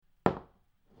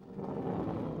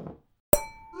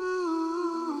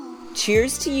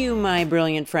Cheers to you, my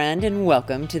brilliant friend, and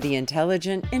welcome to the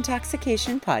Intelligent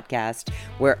Intoxication Podcast,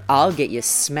 where I'll get you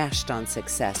smashed on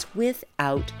success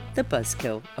without the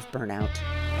buzzkill of burnout.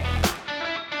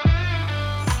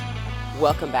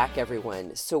 Welcome back,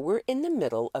 everyone. So we're in the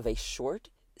middle of a short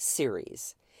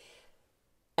series,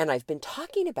 and I've been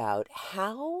talking about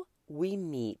how we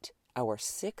meet our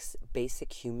 6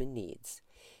 basic human needs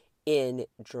in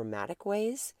dramatic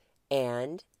ways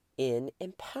and in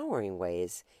empowering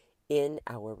ways in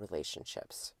our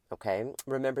relationships, okay?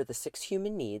 Remember, the 6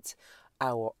 human needs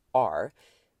are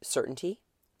certainty,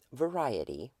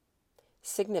 variety,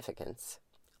 significance,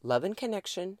 love and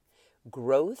connection,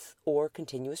 growth or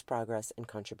continuous progress, and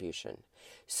contribution.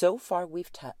 So far,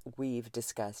 we've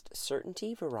discussed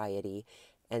certainty, variety,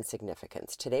 and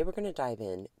significance. Today, we're going to dive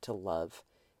into love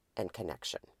and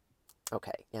connection.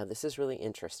 Okay, now this is really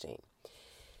interesting.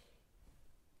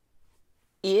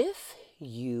 If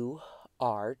you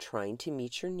are trying to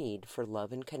meet your need for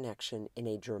love and connection in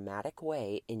a dramatic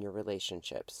way in your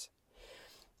relationships,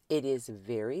 it is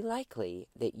very likely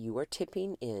that you are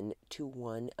tipping in to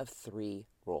one of 3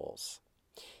 roles.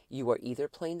 You are either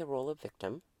playing the role of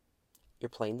victim, you're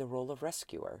playing the role of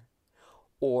rescuer,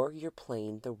 or you're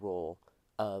playing the role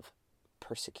of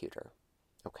persecutor.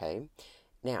 Okay?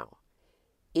 Now,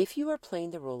 if you are playing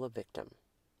the role of victim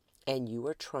and you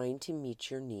are trying to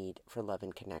meet your need for love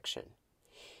and connection,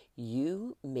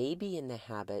 you may be in the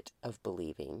habit of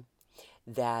believing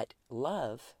that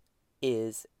love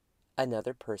is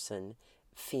another person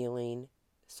feeling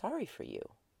sorry for you,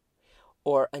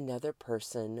 or another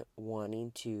person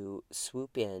wanting to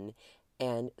swoop in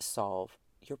and solve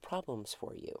your problems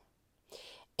for you.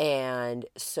 And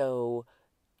so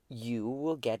you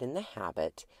will get in the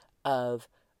habit of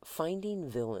finding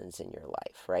villains in your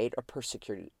life, right? Or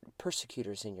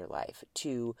persecutors in your life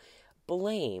to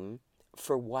blame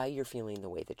for why you're feeling the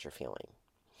way that you're feeling.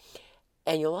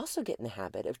 And you'll also get in the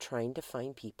habit of trying to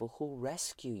find people who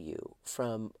rescue you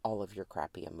from all of your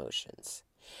crappy emotions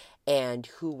and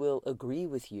who will agree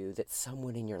with you that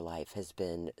someone in your life has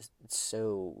been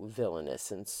so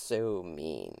villainous and so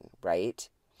mean, right?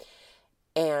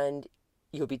 And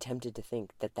you'll be tempted to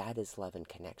think that that is love and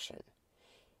connection.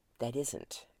 That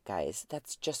isn't, guys.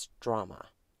 That's just drama.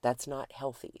 That's not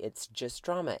healthy. It's just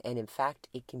drama. And in fact,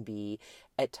 it can be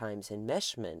at times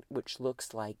enmeshment, which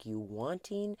looks like you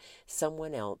wanting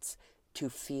someone else to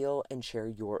feel and share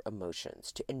your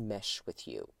emotions, to enmesh with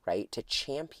you, right? To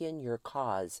champion your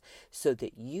cause so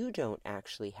that you don't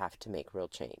actually have to make real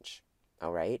change.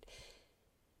 All right?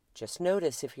 Just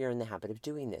notice if you're in the habit of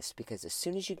doing this, because as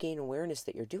soon as you gain awareness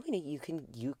that you're doing it,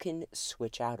 you can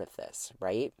switch out of this,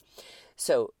 right?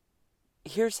 So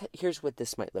here's what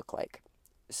this might look like.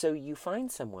 So you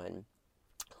find someone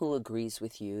who agrees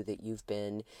with you that you've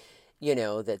been,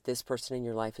 that this person in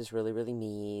your life is really, really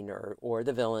mean or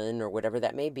the villain or whatever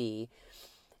that may be.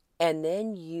 And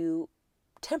then you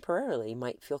temporarily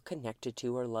might feel connected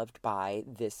to or loved by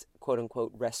this quote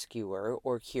unquote rescuer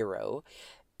or hero,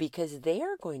 because they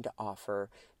are going to offer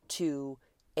to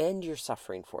end your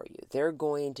suffering for you. They're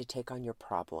going to take on your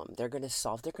problem. They're going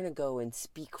to go and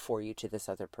speak for you to this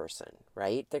other person,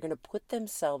 right? They're going to put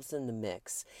themselves in the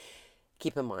mix.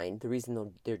 Keep in mind, the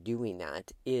reason they're doing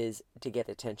that is to get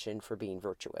attention for being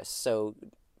virtuous. So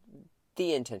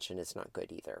the intention is not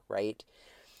good either, right?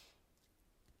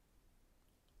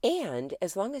 And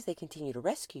as long as they continue to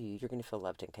rescue you, you're going to feel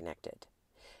loved and connected.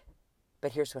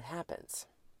 But here's what happens.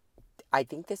 I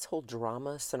think this whole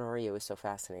drama scenario is so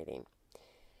fascinating.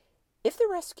 If the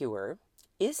rescuer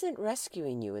isn't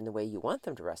rescuing you in the way you want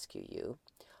them to rescue you,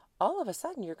 all of a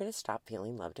sudden you're going to stop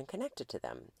feeling loved and connected to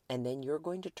them. And then you're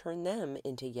going to turn them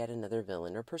into yet another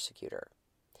villain or persecutor.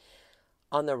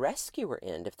 On the rescuer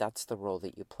end, if that's the role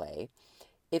that you play,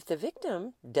 if the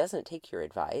victim doesn't take your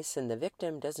advice and the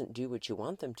victim doesn't do what you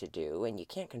want them to do, and you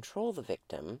can't control the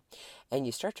victim, and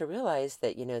you start to realize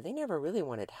that, they never really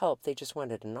wanted help, they just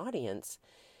wanted an audience,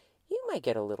 you might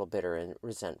get a little bitter and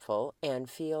resentful and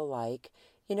feel like,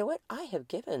 you know what, I have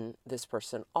given this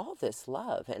person all this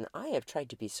love and I have tried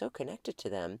to be so connected to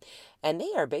them, and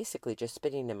they are basically just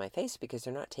spitting in my face because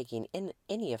they're not taking in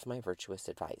any of my virtuous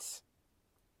advice.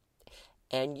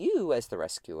 And you, as the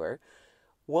rescuer,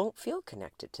 won't feel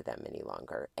connected to them any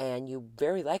longer, and you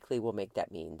very likely will make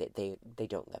that mean that they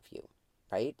don't love you,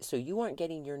 right? So you aren't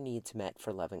getting your needs met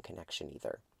for love and connection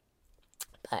either.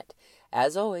 But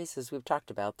as always, as we've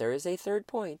talked about, there is a third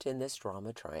point in this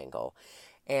drama triangle,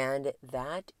 and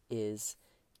that is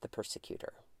the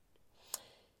persecutor.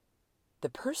 The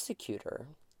persecutor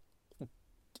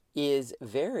is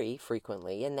very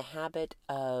frequently in the habit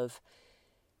of,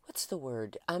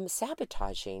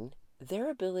 sabotaging their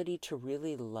ability to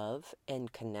really love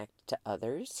and connect to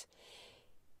others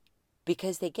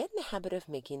because they get in the habit of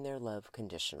making their love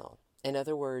conditional. In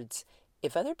other words,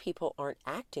 if other people aren't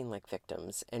acting like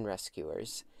victims and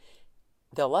rescuers,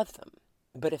 they'll love them.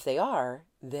 But if they are,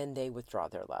 then they withdraw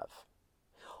their love.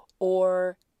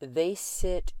 Or they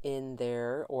sit in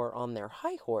their or on their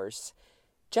high horse,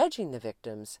 judging the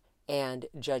victims and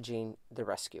judging the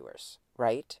rescuers,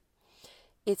 right?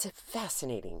 It's a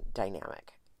fascinating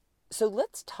dynamic. So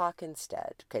let's talk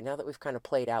instead, okay, now that we've kind of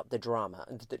played out the drama,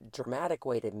 the dramatic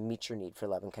way to meet your need for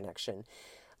love and connection,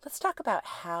 let's talk about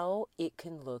how it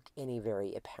can look in a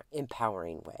very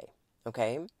empowering way,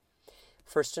 okay?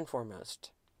 First and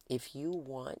foremost, if you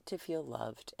want to feel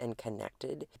loved and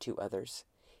connected to others,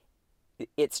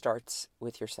 it starts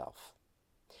with yourself.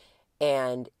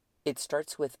 And it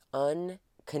starts with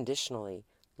unconditionally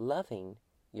loving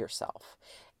yourself.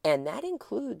 And that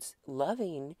includes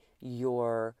loving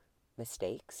your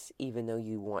mistakes, even though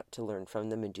you want to learn from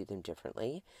them and do them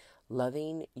differently,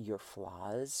 loving your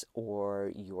flaws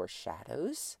or your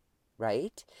shadows,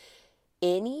 right?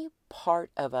 Any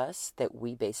part of us that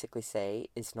we basically say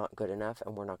is not good enough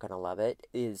and we're not going to love it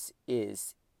is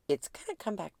it's going to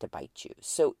come back to bite you.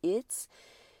 So it's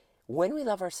when we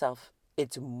love ourselves,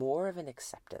 it's more of an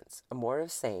acceptance, more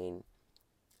of saying,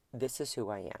 this is who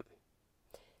I am.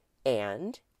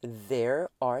 And there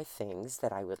are things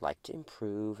that I would like to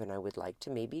improve and I would like to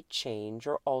maybe change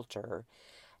or alter.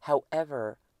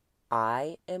 However,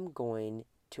 I am going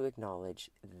to acknowledge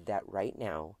that right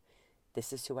now,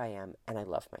 this is who I am and I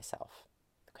love myself.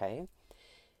 Okay?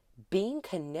 Being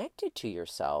connected to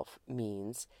yourself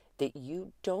means that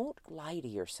you don't lie to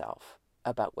yourself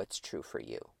about what's true for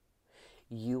you.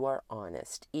 You are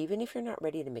honest. Even if you're not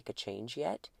ready to make a change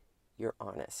yet, you're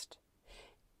honest.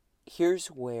 Here's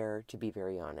where to be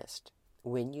very honest.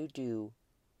 When you do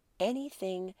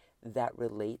anything that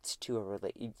relates to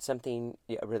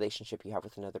a relationship you have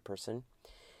with another person,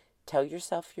 tell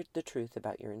yourself the truth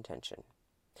about your intention.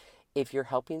 If you're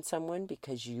helping someone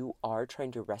because you are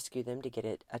trying to rescue them to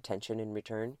get attention in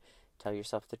return, tell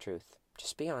yourself the truth.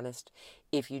 Just be honest.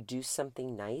 If you do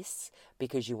something nice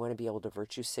because you want to be able to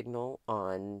virtue signal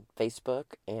on Facebook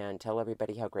and tell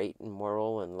everybody how great and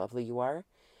moral and lovely you are,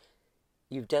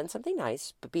 you've done something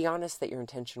nice, but be honest that your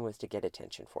intention was to get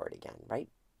attention for it again, right?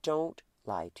 Don't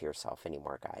lie to yourself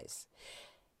anymore, guys.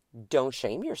 Don't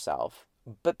shame yourself,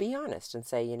 but be honest and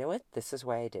say, you know what? This is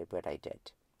why I did what I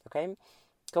did. Okay?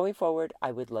 Going forward,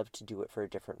 I would love to do it for a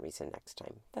different reason next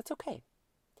time. That's okay.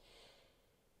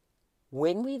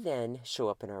 When we then show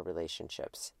up in our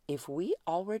relationships, if we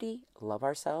already love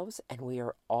ourselves and we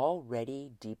are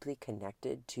already deeply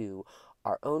connected to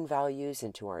our own values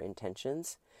and to our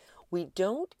intentions, we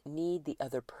don't need the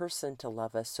other person to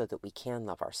love us so that we can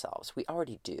love ourselves. We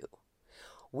already do.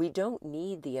 We don't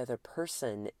need the other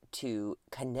person to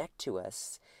connect to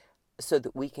us so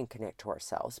that we can connect to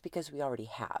ourselves because we already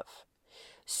have.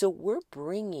 So we're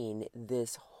bringing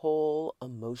this whole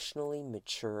emotionally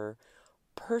mature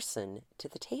person to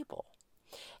the table.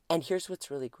 And here's what's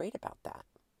really great about that.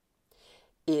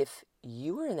 If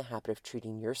you are in the habit of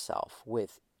treating yourself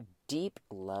with deep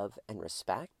love and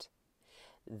respect,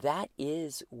 that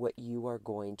is what you are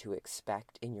going to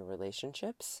expect in your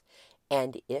relationships.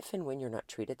 And if and when you're not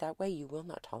treated that way, you will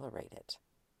not tolerate it.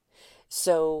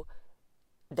 So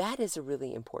that is a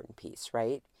really important piece,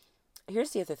 right?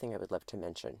 Here's the other thing I would love to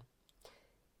mention.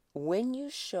 When you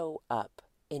show up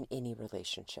in any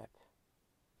relationship,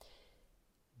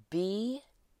 be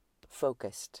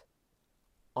focused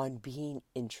on being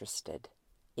interested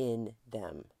in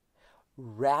them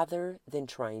rather than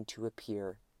trying to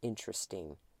appear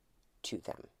interesting to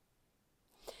them.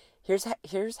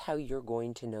 Here's how you're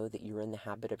going to know that you're in the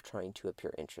habit of trying to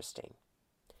appear interesting.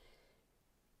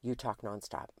 You talk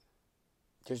nonstop.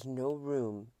 There's no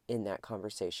room in that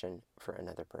conversation for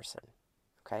another person.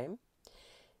 Okay?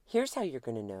 Here's how you're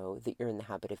going to know that you're in the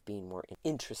habit of being more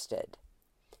interested.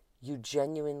 You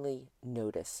genuinely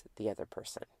notice the other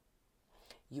person.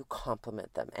 You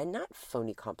compliment them, and not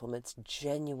phony compliments,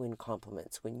 genuine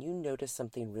compliments. When you notice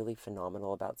something really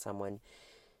phenomenal about someone,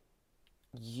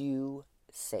 you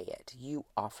say it. You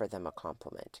offer them a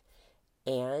compliment,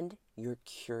 and you're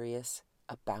curious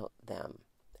about them,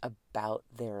 about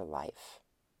their life.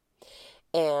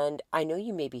 And I know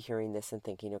you may be hearing this and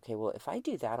thinking, okay, well, if I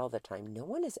do that all the time, no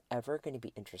one is ever going to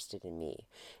be interested in me.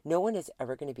 No one is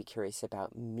ever going to be curious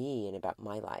about me and about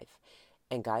my life.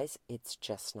 And guys, it's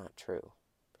just not true.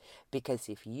 Because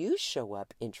if you show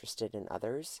up interested in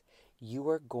others, you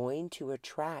are going to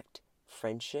attract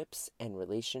friendships and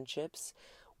relationships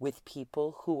with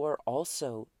people who are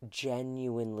also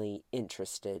genuinely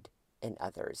interested in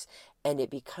others. And it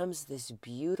becomes this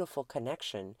beautiful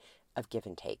connection of give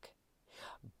and take.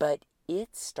 But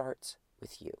it starts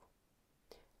with you.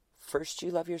 First,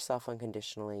 you love yourself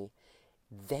unconditionally.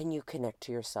 Then you connect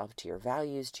to yourself, to your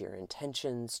values, to your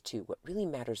intentions, to what really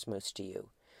matters most to you.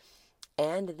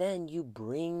 And then you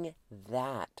bring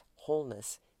that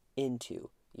wholeness into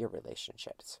your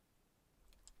relationships.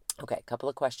 Okay, a couple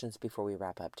of questions before we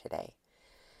wrap up today.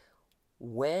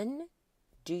 When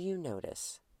do you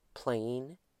notice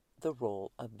playing the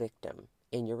role of victim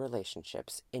in your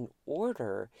relationships in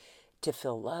order to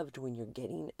feel loved when you're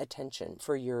getting attention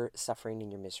for your suffering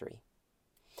and your misery?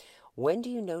 When do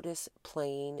you notice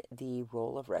playing the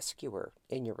role of rescuer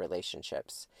in your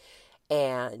relationships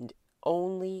and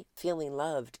only feeling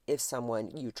loved if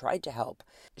someone you tried to help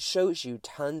shows you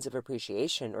tons of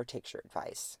appreciation or takes your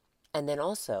advice? And then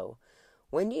also,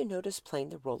 when do you notice playing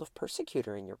the role of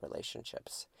persecutor in your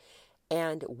relationships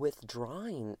and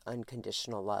withdrawing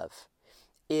unconditional love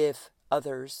if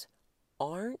others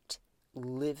aren't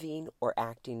living or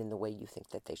acting in the way you think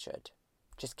that they should?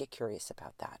 Just get curious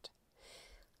about that.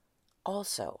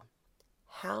 Also,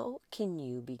 how can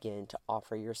you begin to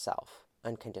offer yourself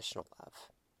unconditional love?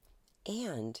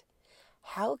 And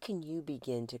how can you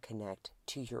begin to connect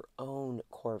to your own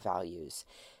core values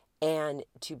and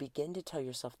to begin to tell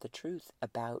yourself the truth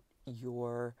about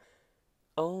your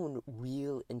own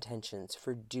real intentions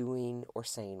for doing or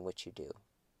saying what you do?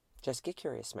 Just get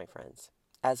curious, my friends.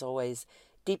 As always,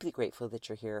 deeply grateful that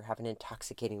you're here. Have an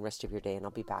intoxicating rest of your day, and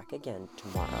I'll be back again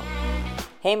tomorrow.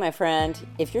 Hey, my friend,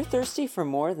 if you're thirsty for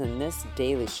more than this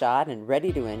daily shot and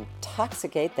ready to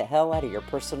intoxicate the hell out of your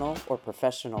personal or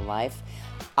professional life,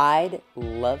 I'd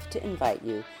love to invite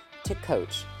you to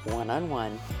coach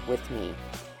one-on-one with me.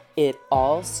 It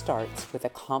all starts with a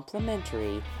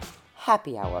complimentary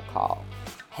happy hour call.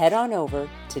 Head on over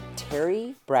to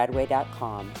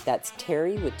terrybradway.com. That's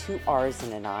Terry with 2 R's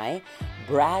and an I.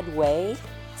 Bradway,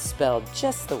 spelled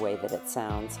just the way that it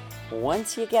sounds.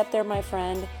 Once you get there, my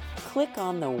friend, click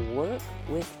on the Work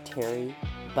with Terry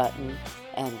button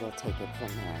and we'll take it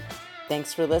from there.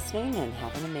 Thanks for listening and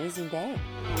have an amazing day.